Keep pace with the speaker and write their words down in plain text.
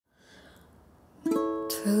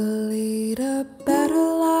To lead a better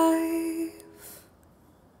life,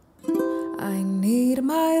 I need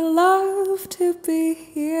my love to be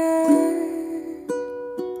here.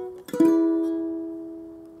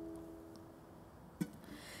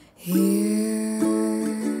 Here,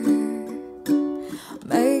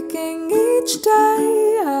 making each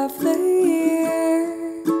day of the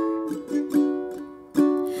year,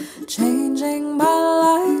 changing my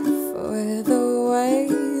life with a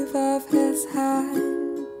wave of his hand.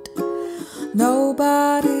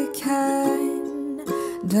 Nobody can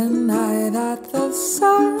deny that there's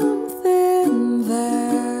something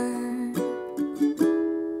there.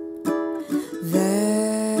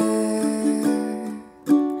 There,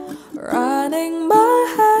 running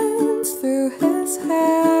my hands through his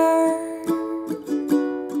hair,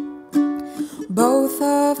 both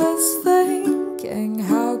of us thinking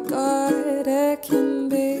how good it can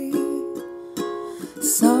be.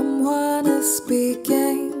 Someone is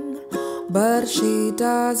speaking, but she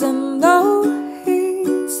doesn't know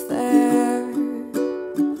he's there.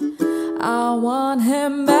 I want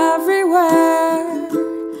him everywhere,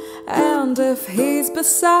 and if he's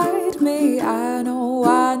beside me, I know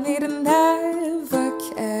I need to never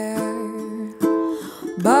care.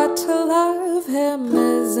 But to love him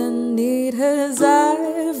isn't need his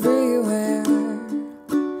everywhere,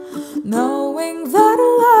 knowing that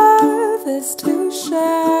love is to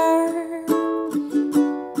share.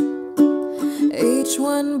 Each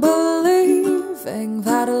one believing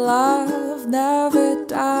that love never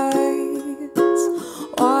dies,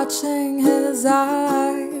 watching his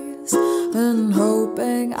eyes and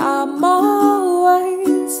hoping I'm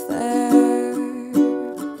always there.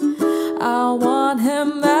 I want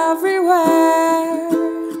him everywhere,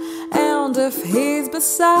 and if he's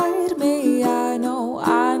beside me, I know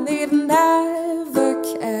I need never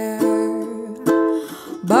care.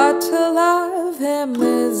 But to love him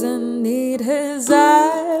isn't need his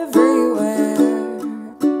everywhere,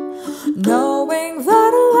 knowing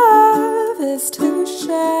that love is to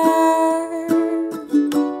share.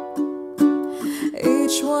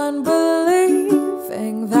 Each one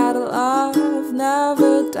believing that love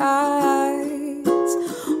never dies,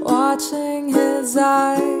 watching his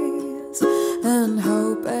eyes and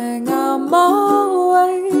hoping I'm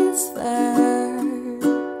always there.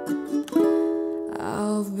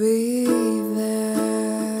 I'll be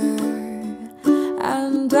there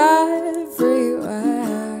and everywhere,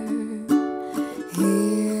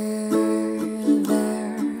 here,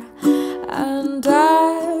 there, and everywhere.